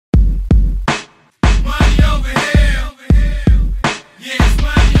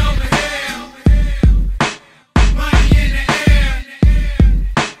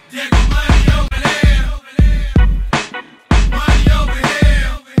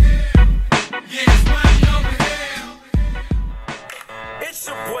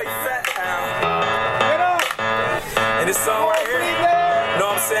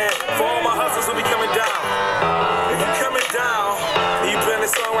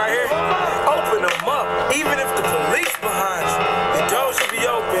Even if the police behind you, the door should be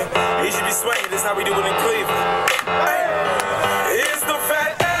open. He should be swinging. This how we do it in Cleveland. Hey, it's the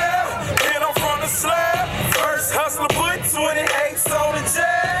Fat L, and I'm from the slab. First hustler put 28s on the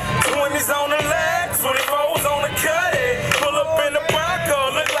jet, 20s on the leg, 24s on the cut. Pull up in the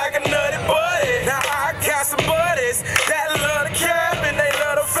Bronco, look like a nutty buddy. Now I got some buddies that love the cab and they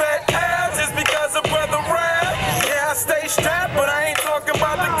love the Fat L just because of brother rap. Yeah, I stay strapped, but I ain't talking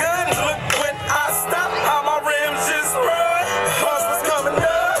about the guns. Look when I stop, how my rims just run. Hustlers coming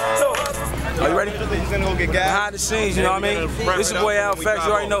up, so hustlers. Are you ready? Behind the scenes, you know what I mean? This your boy Fatz,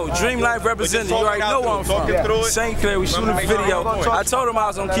 you already know. Dream Life representing, you already know where I'm from. St. Clair, we shooting a video. I told him I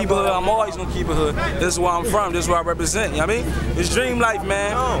was gonna keep it hood, I'm always gonna keep it hood. This is where I'm from, this is where I represent, you know what I mean? It's Dream Life,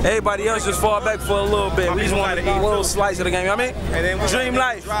 man. Everybody else just fall back for a little bit. We just want a little slice of the game, you know what I mean? Dream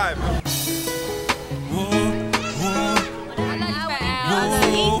Life.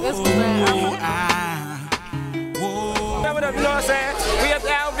 You know what I'm saying? We at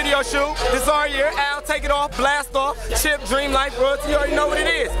the Al video shoot. This is our year. Al, take it off, blast off, chip, Dream Life, royalty. You already know what it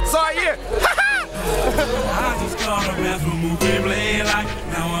is. It's our year. I just caught a bathroom movie play like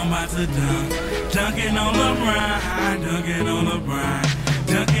now I'm about to dunk. Dunking on LeBron, dunking on LeBron,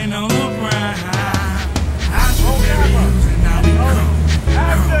 dunking on LeBron. I should never use it, now we come.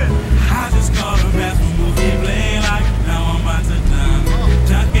 I just caught a bathroom movie play like now I'm about to dunk.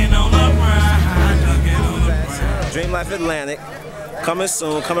 Dunking on LeBron, dunking on LeBron. Dream Life Atlantic, coming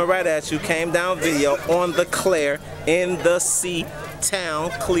soon, coming right at you. Came down video on the Claire in the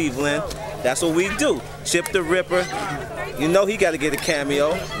C-Town, Cleveland. That's what we do. Chip the Ripper, you know he got to get a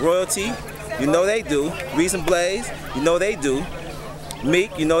cameo. Royalty, you know they do. Reason Blaze, you know they do.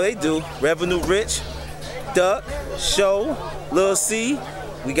 Meek, you know they do. Revenue Rich, Duck, Show, Lil C.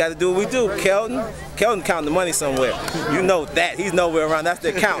 We got to do what we do. Kelton counting the money somewhere. You know that. He's nowhere around. That's the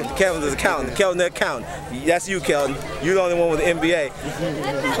accountant. Kelton's the accountant. Kelton the accountant. That's you, Kelton. You're the only one with the NBA.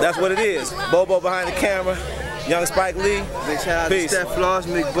 That's what it is. Bobo behind the camera. Young Spike Lee. Big shout out Peace. to Steph Floss,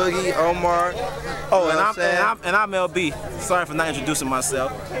 Mick Boogie, Omar. Oh, and I'm LB. Sorry for not introducing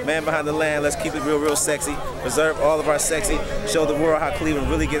myself. Man behind the land. Let's keep it real, real sexy. Preserve all of our sexy. Show the world how Cleveland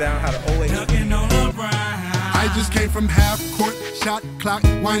really get down, how to always. I just came from half court, shot clock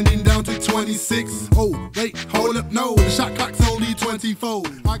winding down to 26. Oh, wait, hold up, no, the shot clock's only 24.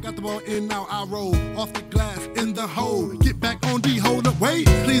 I got the ball in, now I roll off the glass in the hole. Get back on D, hold up, wait,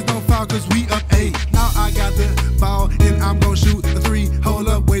 please don't foul cause we up 8. Now I got the ball and I'm gonna shoot the 3. Hold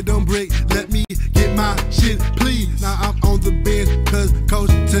up, wait, don't break, let me get my shit, please. Now I'm on the bench cause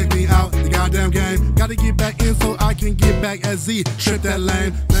coach took me out the goddamn game. Gotta get back in so I can get back at Z. Trip that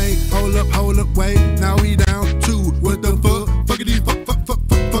lane, hold up, wait, now we down 2. What the fuck? Fuckity fuck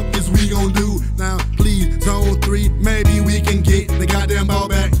is we gon' do? Now please, zone 3, maybe we can get the goddamn ball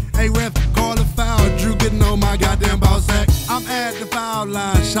back. Hey ref, call a foul, Drew getting on my goddamn ball sack. I'm at the foul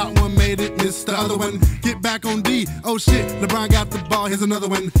line, shot one, made it, missed the other one. Get back on D, oh shit, LeBron got the ball, here's another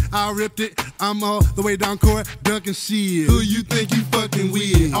one. I ripped it, I'm all the way down court, dunking shit. Who you think you fucking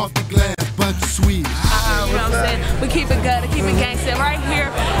with? Off the glass, but sweet. You know what I'm saying? We keep it gutter, keep it gangsta right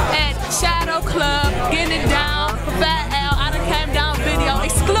here at Shadow Club, getting it down. Fat L, I done came down video,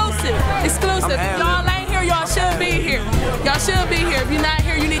 exclusive. If y'all ain't here, y'all should be here. Y'all should be here. If you're not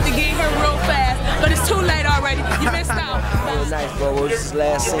here, you need to get here real fast. But it's too late already. You missed out. Real nice, bro. This is the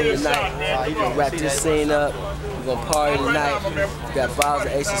last scene tonight. You can wrap this scene up. We're gonna party tonight. We got bottles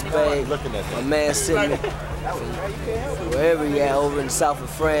of Ace of Spades. My man sitting wherever he at, over in the south of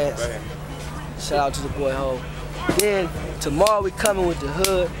France. Shout out to the boy Ho. Then tomorrow we coming with the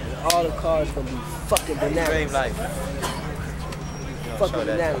hood. And all the cars gonna be fucking bananas. Dream Life. Fucking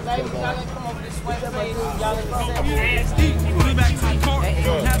bananas.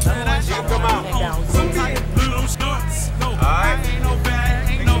 Come out. Some little shorts. Alright.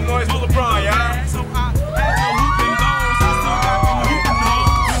 Make some noise for LeBron, y'all.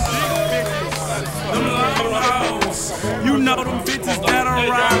 You know them bitches that are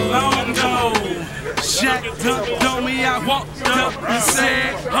ride long though. Shaq dunked on me, I walked up and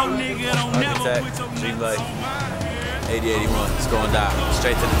said, oh nigga don't never put your Dream Life. 80-81, it's going down,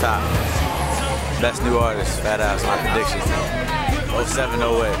 straight to the top. Best new artist, Fat Ass, my prediction.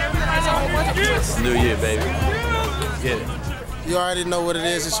 07-08. It's a new year, baby. Get it. You already know what it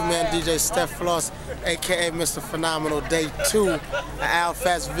is. It's your man DJ Steph Floss, aka Mr. Phenomenal. Day 2. The Al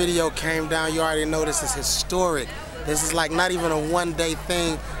Fatz video came down. You already know this is historic. This is like not even a one-day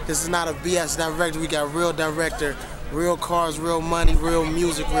thing. This is not a BS director. We got real director, real cars, real money, real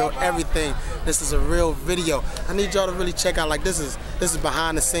music, real everything. This is a real video. I need y'all to really check out. Like this is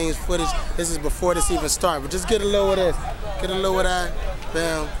behind the scenes footage. This is before this even started. But just get a little of this. Get a little of that.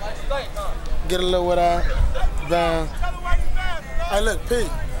 Bam. Get a little with that. Bam. Hey, look, P.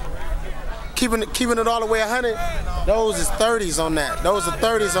 Keeping it all the way 100, those is 30s on that. Those are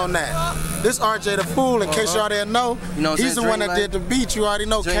 30s on that. This RJ the Fool, in case y'all didn't know, he's the one that did the beat, you already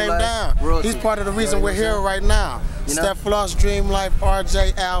know, came down. He's part of the reason we're here right now. Steph Floss, Dream Life,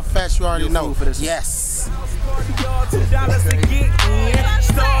 RJ, Al Fatz, you already know. Yes.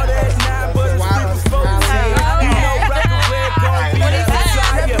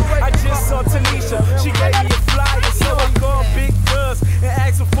 I just saw Tanisha, she gave me a flyer, so I called Big Cuz and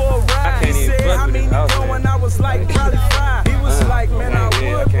asked him for a ride. He said, how many going? I was like, probably 5. He was like, man, I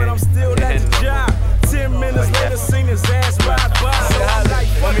would, but I'm still at the job. 10 minutes later, seen his ass ride by. So I'm like,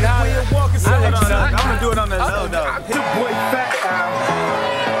 fuck it, we ain't walking, so I'm gonna do it on that low, though. The boy Fat Al.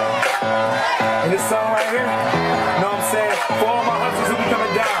 And this song right here, know what I'm saying? For all my hustlers who be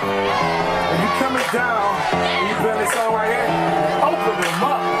coming down. If you coming down, and you feel this song right here, open them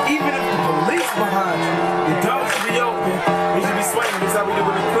up. Even if the police behind you, the doors should be open. We should be swinging. This is how we do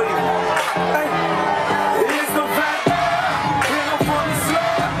it in Cleveland. Hey, it's the Fat Al. Here I'm from the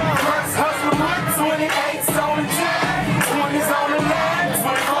slab. First hustler with 28s on the jack, 20s on the line,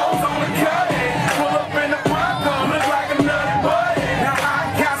 24s on the cut. Pull up in the Bronco, look like another buddy. Now I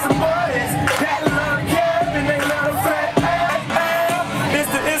got some buddies that love Kev and they love Fat Al. It's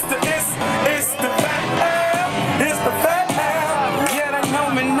the Fat Al. It's the Fat Al. Yeah, they know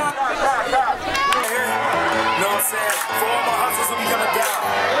me now. For all my hustlers who be coming down.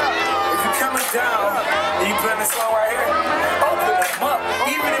 If you coming down and you playing this song right here, open them up.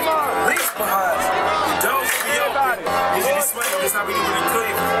 Even if the police behind you, the doors should be open. You should be swinging. This how we do it in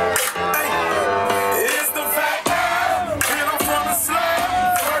Cleveland. Hey, it's the Fat Al. And I'm from the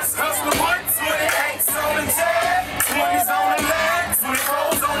slab. First hustler with 28s on the jack, 20s on the leg,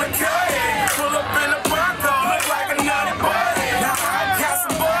 24s on the cut. Pull up in the Bronco, look like another buddy. Now I got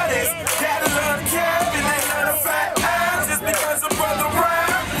some buddies that love Kev and they love the Fat Al. Just because a brother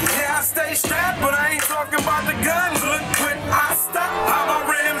round. Yeah, I stay strapped, but I ain't talking about the guns. Look when I stop, how my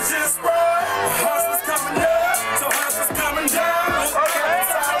rims just roll. Hustlers coming up, so hustlers coming down.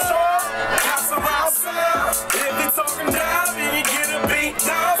 House around sound. If you talking down, then you get a beat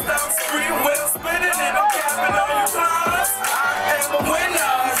down. Stop screaming, well spinning, and I'm capping on your blinds. I am a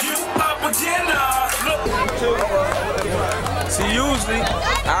winner, you up again. See, usually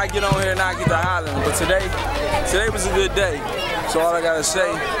I get on here and I get to hollering, but today was a good day. So all I gotta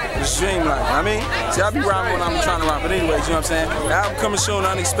say is Dream Life. I mean, see, I be rhyming when I'm trying to rhyme, but anyways, you know what I'm saying? The album coming soon,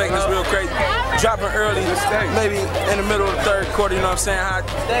 unexpected, it's real crazy. Dropping early, maybe in the middle of the third quarter, you know what I'm saying?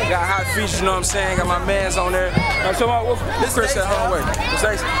 Got hot features, you know what I'm saying? Got my mans on there. I'm talking about, what Chris said, hold on, wait.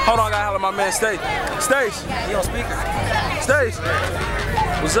 Stace, hold on, I gotta holler at my man, Stace. Stace. He on speaker. Stace.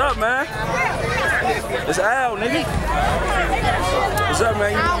 What's up, man? It's Al, nigga. What's up,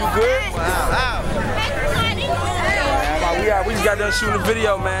 man? You good? Wow. We just got done shooting a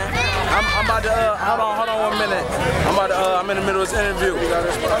video, man. I'm about to, hold on 1 minute. I'm in the middle of this interview.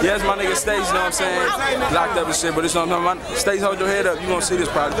 Yeah, it's my nigga Stace, you know what I'm saying? Locked up and shit, but it's on my Stace, hold your head up, you gonna see this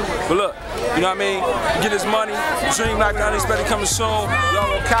probably. But look, you know what I mean? Get this money, Dream Life, the unexpected coming soon. Y'all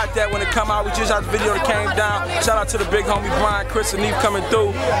gonna cop that when it come out. We just had the video that came down. Shout out to the big homie Brian, Chris, and Neve coming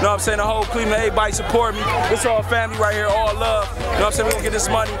through. You know what I'm saying? The whole Cleveland, everybody support me. It's all family right here, all love. You know what I'm saying? We gonna get this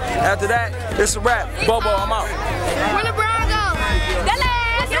money. After that, it's a wrap. Bobo, I'm out. Where the Brown go? The last.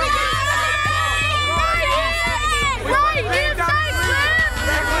 Right, here,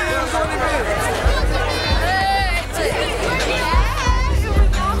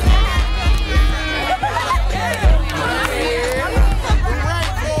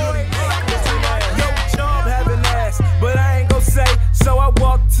 but I ain't gon' say. So I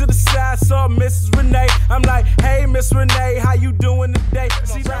walked to the side, saw Mrs. Renee. I'm like, hey, Miss Renee, how you doing today?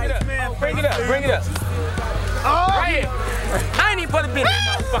 She like, man, bring it up. Oh, right here. I ain't even put a bit in this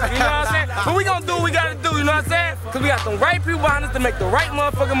motherfucker, you know what I'm saying? But we gonna do what we gotta do, you know what I'm saying? Cause we got some right people behind us to make the right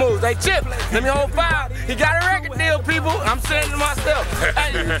motherfucking moves. Hey, Chip, let me hold 5. He got a record deal, people. I'm saying it to myself.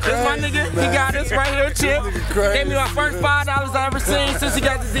 Hey, this my nigga. He got us right here, Chip. Gave me my first $5 I ever seen since he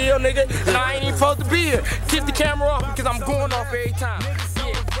got the deal, nigga. And I ain't even supposed to be here. Keep the camera off because I'm going off every time.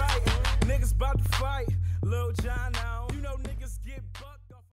 Niggas about to fight. Lil John